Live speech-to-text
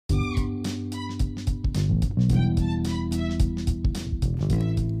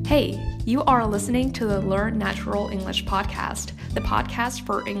Hey, you are listening to the Learn Natural English podcast, the podcast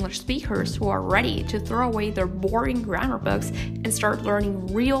for English speakers who are ready to throw away their boring grammar books and start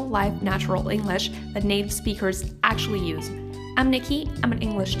learning real-life natural English that native speakers actually use. I'm Nikki, I'm an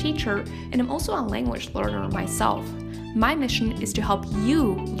English teacher, and I'm also a language learner myself. My mission is to help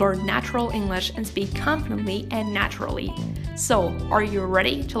you learn natural English and speak confidently and naturally. So, are you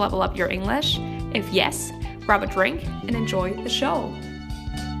ready to level up your English? If yes, grab a drink and enjoy the show.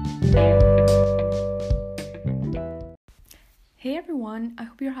 Hey everyone, I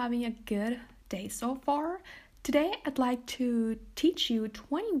hope you're having a good day so far. Today I'd like to teach you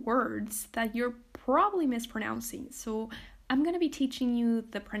 20 words that you're probably mispronouncing. So I'm going to be teaching you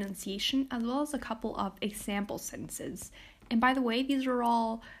the pronunciation as well as a couple of example sentences. And by the way, these are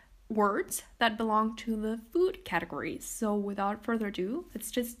all words that belong to the food category. So without further ado, let's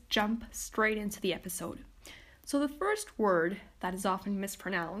just jump straight into the episode. So the first word that is often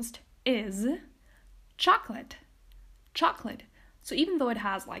mispronounced is chocolate. Chocolate. So even though it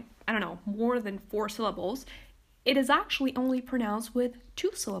has more than 4 syllables, it is actually only pronounced with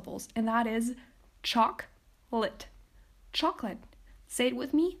 2 syllables, and that is chocolate. Chocolate. Say it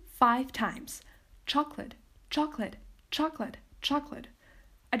with me 5 times. Chocolate, chocolate, chocolate, chocolate.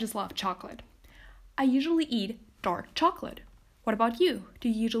 I just love chocolate. I usually eat dark chocolate. What about you? Do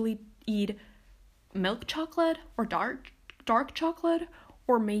you usually eat milk chocolate or dark chocolate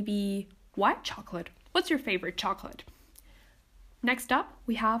or maybe white chocolate? What's your favorite chocolate? Next up,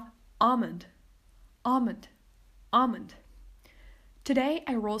 we have almond. Almond. Almond. Today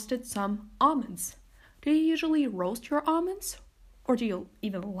I roasted some almonds. Do you usually roast your almonds? Or do you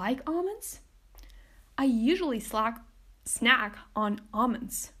even like almonds? I usually snack on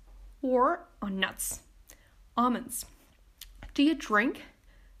almonds or on nuts. Almonds. Do you drink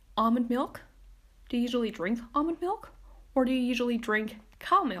almond milk? Do you usually drink almond milk? Or do you usually drink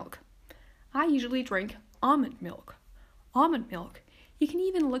cow milk? I usually drink almond milk. Almond milk. You can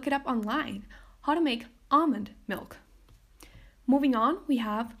even look it up online, how to make almond milk. Moving on, we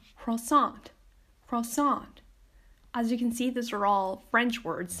have croissant. Croissant. As you can see, these are all French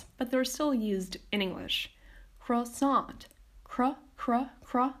words, but they're still used in English. Croissant. Croissant.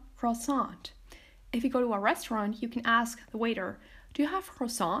 If you go to a restaurant, you can ask the waiter, do you have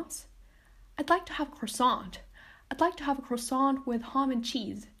croissants? I'd like to have croissant. I'd like to have a croissant with ham and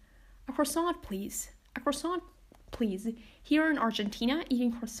cheese. A croissant, please. A croissant, please. Here in Argentina,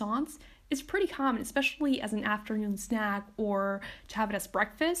 eating croissants is pretty common, especially as an afternoon snack or to have it as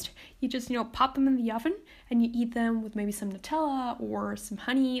breakfast. You just, pop them in the oven and you eat them with maybe some Nutella or some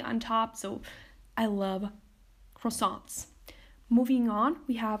honey on top. So I love croissants. Moving on,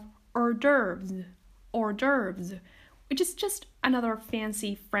 we have hors d'oeuvres. Hors d'oeuvres, which is just another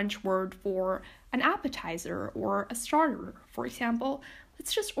fancy French word for an appetizer or a starter. For example,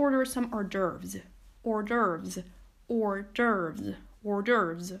 let's just order some hors d'oeuvres. Hors d'oeuvres. Hors d'oeuvres. Hors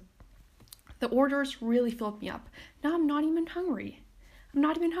d'oeuvres. The orders really filled me up. Now I'm not even hungry.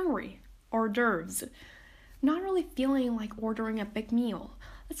 Hors d'oeuvres. Not really feeling like ordering a big meal.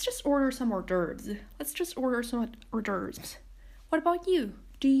 Let's just order some hors d'oeuvres. What about you?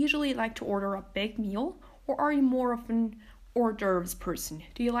 Do you usually like to order a big meal? Or are you more of an hors d'oeuvres person?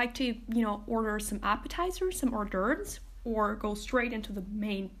 Do you like to, order some appetizers, some hors d'oeuvres, or go straight into the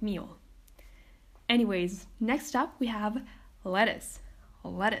main meal? Anyways, next up we have lettuce.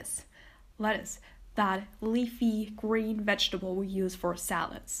 Lettuce. That leafy green vegetable we use for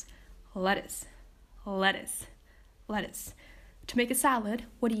salads. Lettuce. To make a salad,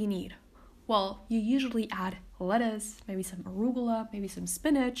 what do you need? Well, you usually add lettuce, maybe some arugula, maybe some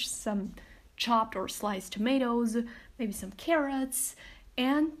spinach, some chopped or sliced tomatoes, maybe some carrots,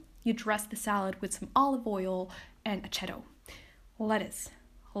 and you dress the salad with some olive oil and aceto. Lettuce.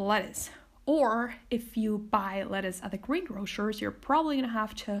 Or if you buy lettuce at the greengrocers, you're probably going to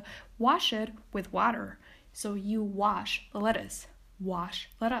have to wash it with water. So you wash the lettuce. The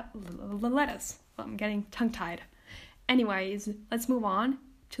lettuce. Well, I'm getting tongue-tied. Anyways, let's move on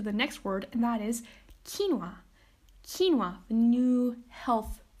to the next word, and that is quinoa. Quinoa, the new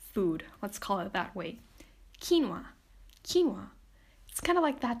health food. Let's call it that way. Quinoa. It's kind of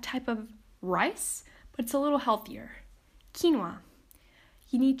like that type of rice, but it's a little healthier. Quinoa.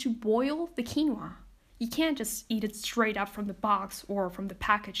 You need to boil the quinoa. You can't just eat it straight up from the box or from the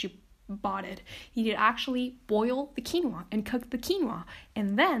package you bought it. You need to actually boil the quinoa and cook the quinoa.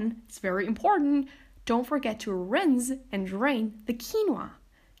 And then, it's very important, don't forget to rinse and drain the quinoa.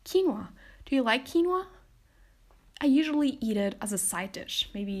 Quinoa. Do you like quinoa? I usually eat it as a side dish.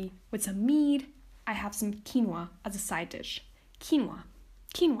 Maybe with some meat, I have some quinoa as a side dish. Quinoa.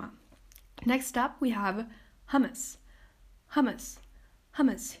 Next up, we have hummus.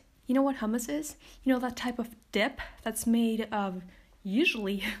 Hummus. You know what hummus is? You know that type of dip that's made of,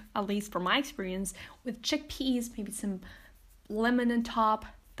 usually, at least from my experience, with chickpeas, maybe some lemon on top.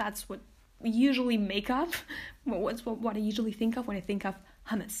 That's what we usually make of. What I usually think of when I think of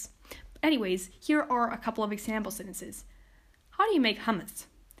hummus. Anyways, here are a couple of example sentences. How do you make hummus?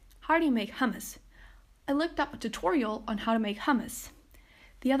 How do you make hummus? I looked up a tutorial on how to make hummus.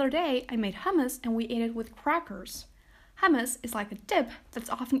 The other day, I made hummus and we ate it with crackers. Hummus is like a dip that's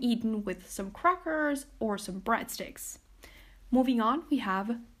often eaten with some crackers or some breadsticks. Moving on, we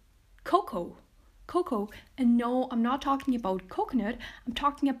have cocoa. Cocoa, and no, I'm not talking about coconut. I'm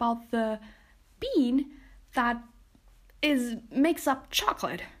talking about the bean that makes up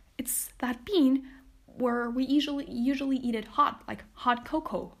chocolate. It's that bean where we usually eat it hot, like hot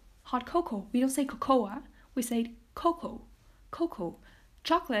cocoa. Hot cocoa. We don't say cocoa, we say cocoa. Cocoa.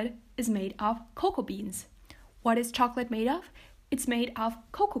 Chocolate is made of cocoa beans. What is chocolate made of? It's made of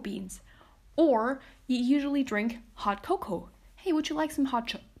cocoa beans. Or you usually drink hot cocoa. Hey, would you like some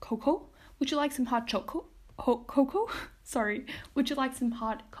hot cocoa? Would you like some hot cocoa? Sorry. Would you like some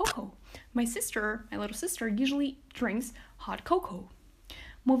hot cocoa? My little sister, usually drinks hot cocoa.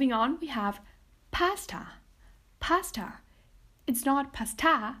 Moving on, we have pasta. Pasta. It's not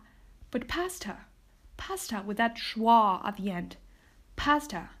pasta, but pasta. Pasta with that schwa at the end.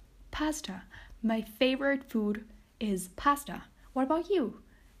 Pasta. Pasta. My favorite food is pasta. What about you?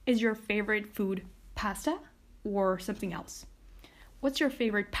 Is your favorite food pasta or something else? What's your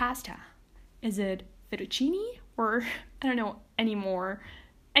favorite pasta? Is it fettuccine or, I don't know,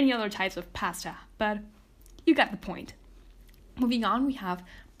 any other types of pasta, but you got the point. Moving on, we have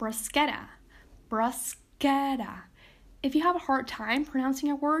bruschetta. Bruschetta. If you have a hard time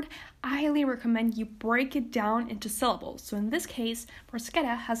pronouncing a word, I highly recommend you break it down into syllables. So in this case,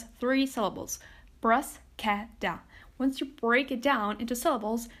 bruschetta has 3 syllables. Bruschetta. Once you break it down into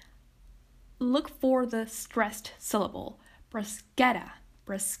syllables, look for the stressed syllable. Bruschetta.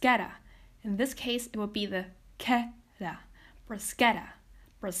 Bruschetta. In this case, it would be the keta. Bruschetta.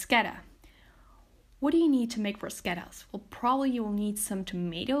 Bruschetta. What do you need to make bruschettas? Well, probably you will need some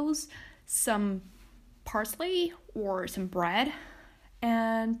tomatoes, some parsley or some bread,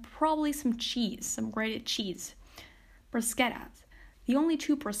 and probably some cheese, some grated cheese. Bruschettas. The only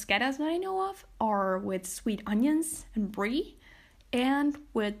 2 bruschettas that I know of are with sweet onions and brie, and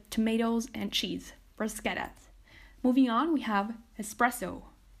with tomatoes and cheese. Bruschettas. Moving on, we have espresso.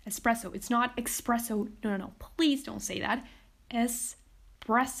 Espresso. It's not espresso. No. Please don't say that.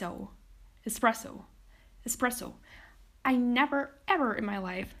 Espresso. Espresso. Espresso. I never, ever in my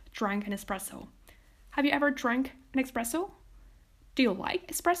life drank an espresso. Have you ever drank an espresso? Do you like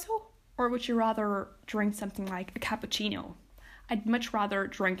espresso? Or would you rather drink something like a cappuccino? I'd much rather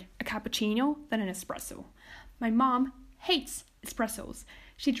drink a cappuccino than an espresso. My mom hates espressos.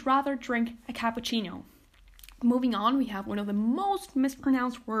 She'd rather drink a cappuccino. Moving on, we have one of the most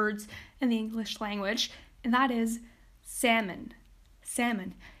mispronounced words in the English language, and that is salmon.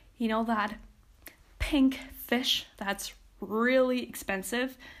 Salmon. You know that pink fish that's really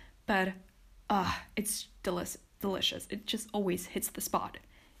expensive, but it's delicious. It just always hits the spot.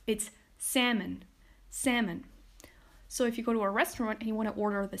 It's salmon. Salmon. So if you go to a restaurant and you want to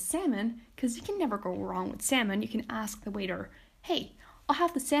order the salmon, because you can never go wrong with salmon, you can ask the waiter, hey, I'll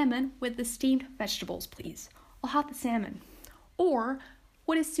have the salmon with the steamed vegetables, please. I'll have the salmon. Or,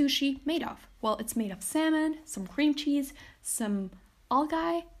 what is sushi made of? Well, it's made of salmon, some cream cheese, some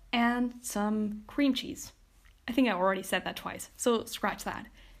algae, and some cream cheese. I think I already said that twice, so scratch that.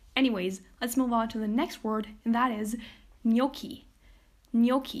 Anyways, let's move on to the next word, and that is gnocchi.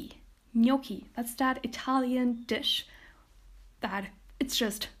 Gnocchi. Gnocchi. That's that Italian dish that it's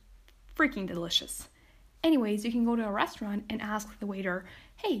just freaking delicious. Anyways, you can go to a restaurant and ask the waiter,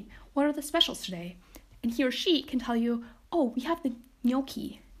 hey, what are the specials today? And he or she can tell you, oh, we have the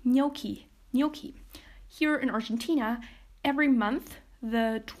gnocchi. Gnocchi. Gnocchi. Here in Argentina, every month,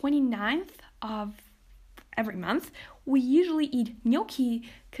 the 29th of every month, we usually eat gnocchi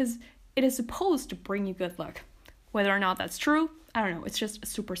because it is supposed to bring you good luck. Whether or not that's true, I don't know. It's just a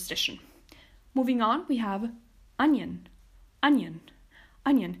superstition. Moving on, we have onion. Onion.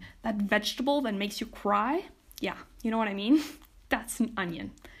 Onion. That vegetable that makes you cry. Yeah, you know what I mean? That's an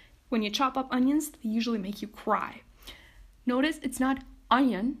onion. When you chop up onions, they usually make you cry. Notice it's not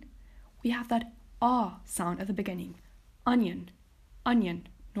onion. We have that ah sound at the beginning. Onion. Onion.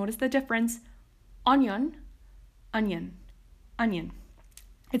 Notice the difference. Onion. Onion. Onion.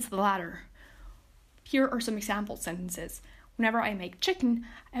 It's the latter. Here are some example sentences. Whenever I make chicken,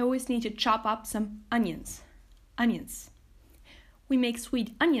 I always need to chop up some onions. Onions. We make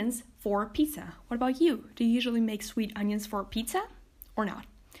sweet onions for pizza. What about you? Do you usually make sweet onions for pizza? or not.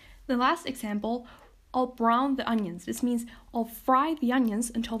 The last example, I'll brown the onions. This means I'll fry the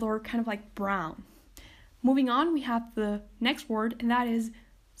onions until they're kind of like brown. Moving on, we have the next word, and that is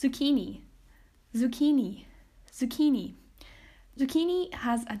zucchini. Zucchini. Zucchini. Zucchini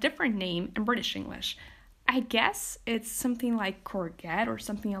has a different name in British English. I guess it's something like courgette or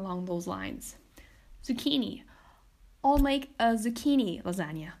something along those lines. Zucchini. I'll make a zucchini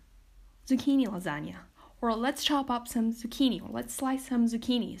lasagna. Zucchini lasagna. Or let's chop up some zucchini, or let's slice some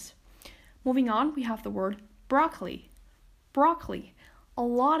zucchinis. Moving on, we have the word broccoli. Broccoli. A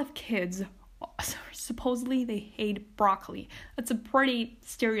lot of kids, supposedly they hate broccoli. It's a pretty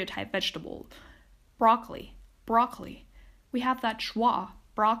stereotype vegetable. Broccoli. Broccoli. We have that schwa,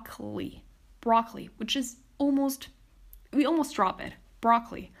 broccoli. Broccoli, which is we almost drop it.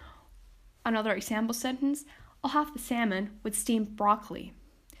 Broccoli. Another example sentence, I'll have the salmon with steamed broccoli.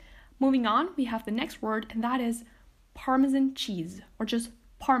 Moving on, we have the next word, and that is Parmesan cheese, or just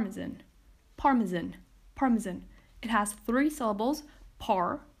Parmesan. Parmesan. Parmesan. It has 3 syllables,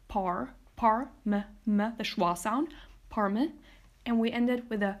 the schwa sound, parme, and we ended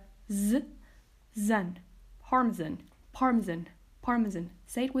with a z, zen. Parmesan. Parmesan. Parmesan.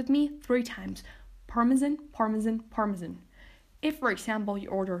 Say it with me 3 times. Parmesan, parmesan, parmesan. If, for example, you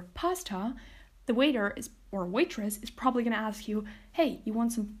order pasta, the waiter or waitress is probably going to ask you, hey, you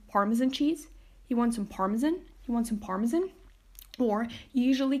want some Parmesan cheese? You want some Parmesan? You want some Parmesan? Or you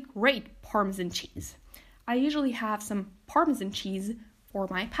usually grate Parmesan cheese. I usually have some Parmesan cheese for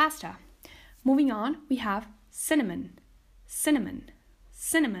my pasta. Moving on, we have cinnamon. Cinnamon.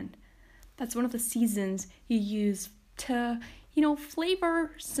 Cinnamon. That's one of the seasons you use to,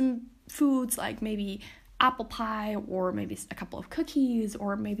 flavor some foods like maybe apple pie or maybe a couple of cookies,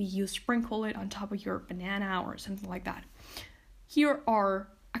 or maybe you sprinkle it on top of your banana or something like that. Here are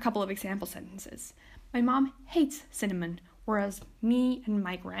a couple of example sentences. My mom hates cinnamon, whereas me and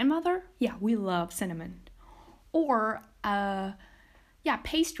my grandmother, we love cinnamon. Or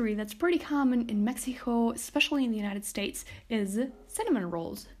pastry that's pretty common in Mexico, especially in the United States, is cinnamon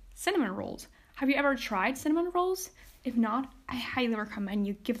rolls. Cinnamon rolls. Have you ever tried cinnamon rolls? If not, I highly recommend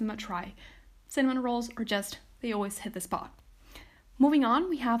you give them a try. Cinnamon rolls are they always hit the spot. Moving on,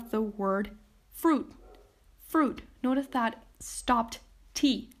 we have the word fruit. Fruit. Notice that stopped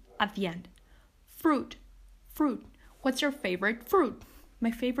T at the end. Fruit. Fruit. What's your favorite fruit?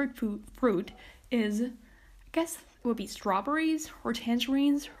 My favorite fruit is, I guess it would be strawberries or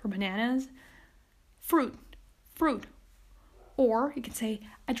tangerines or bananas. Fruit. Fruit. Or you can say,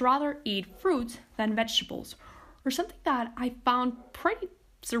 I'd rather eat fruits than vegetables. Or something that I found pretty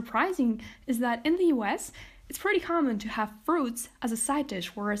surprising is that in the US, it's pretty common to have fruits as a side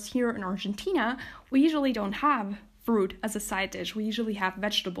dish, whereas here in Argentina, we usually don't have fruit as a side dish. We usually have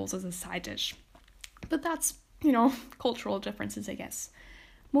vegetables as a side dish. But that's, cultural differences, I guess.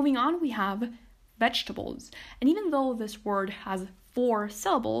 Moving on, we have vegetables. And even though this word has 4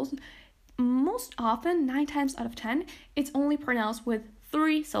 syllables, most often, 9 times out of 10, it's only pronounced with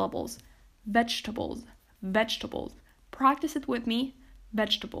 3 syllables. Vegetables. Vegetables. Practice it with me.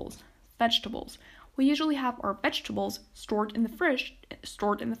 Vegetables. Vegetables. We usually have our vegetables stored in the fridge,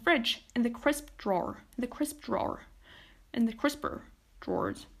 in the crisp drawer, in the crisper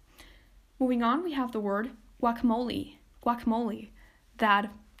drawers. Moving on, we have the word guacamole. Guacamole.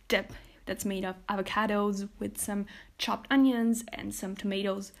 That dip that's made of avocados with some chopped onions and some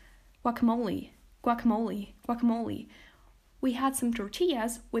tomatoes. Guacamole. Guacamole. Guacamole. We had some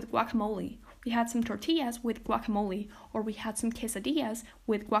tortillas with guacamole. We had some tortillas with guacamole, or we had some quesadillas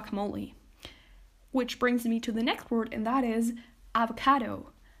with guacamole. Which brings me to the next word, and that is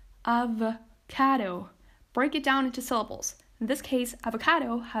avocado. Avocado. Break it down into syllables. In this case,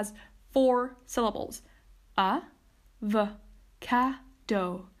 avocado has 4 syllables. Avocado.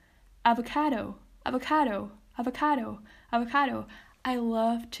 Avocado. Avocado. Avocado. Avocado. I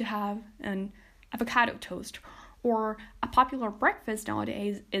love to have an avocado toast. Or a popular breakfast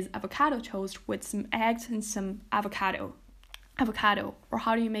nowadays is avocado toast with some eggs and some avocado. Avocado. Or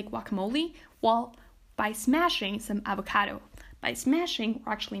how do you make guacamole? Well, by smashing some avocado. By smashing,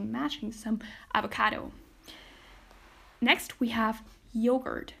 we're actually mashing some avocado. Next, we have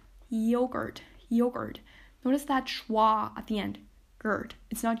yogurt. Yogurt. Yogurt. Notice that schwa at the end. Gurt.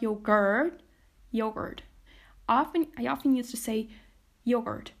 It's not yogurt. Yogurt. I often used to say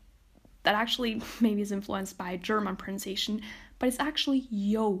yogurt. That actually maybe is influenced by German pronunciation, but it's actually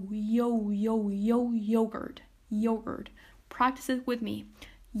yogurt. Yogurt. Practice it with me.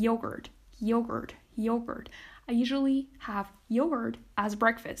 Yogurt. Yogurt. Yogurt. I usually have yogurt as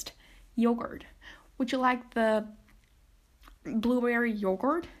breakfast. Yogurt. Would you like the blueberry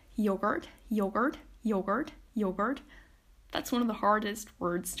yogurt? Yogurt. Yogurt. Yogurt. Yogurt. That's one of the hardest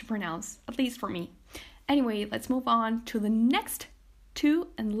words to pronounce, at least for me. Anyway, let's move on to the next two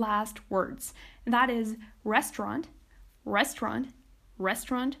and last words. And that is restaurant, restaurant,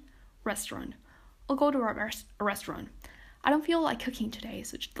 restaurant, restaurant. I'll go to a restaurant. I don't feel like cooking today,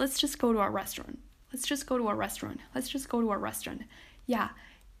 so let's just go to a restaurant. Let's just go to a restaurant. Let's just go to a restaurant. Yeah,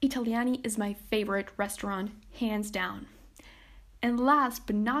 Italiani is my favorite restaurant, hands down. And last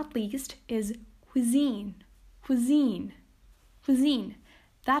but not least is cuisine. Cuisine. Cuisine.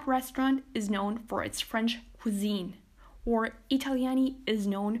 That restaurant is known for its French cuisine, or Italiani is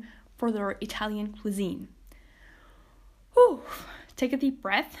known for their Italian cuisine. Whew. Take a deep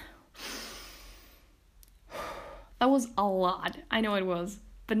breath. That was a lot. I know it was.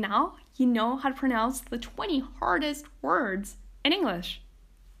 But now you know how to pronounce the 20 hardest words in English.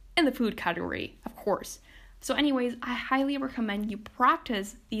 In the food category, of course. So anyways, I highly recommend you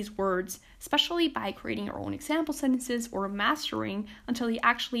practice these words, especially by creating your own example sentences or mastering until you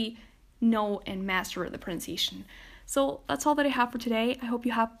actually know and master the pronunciation. So that's all that I have for today. I hope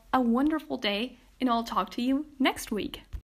you have a wonderful day, and I'll talk to you next week.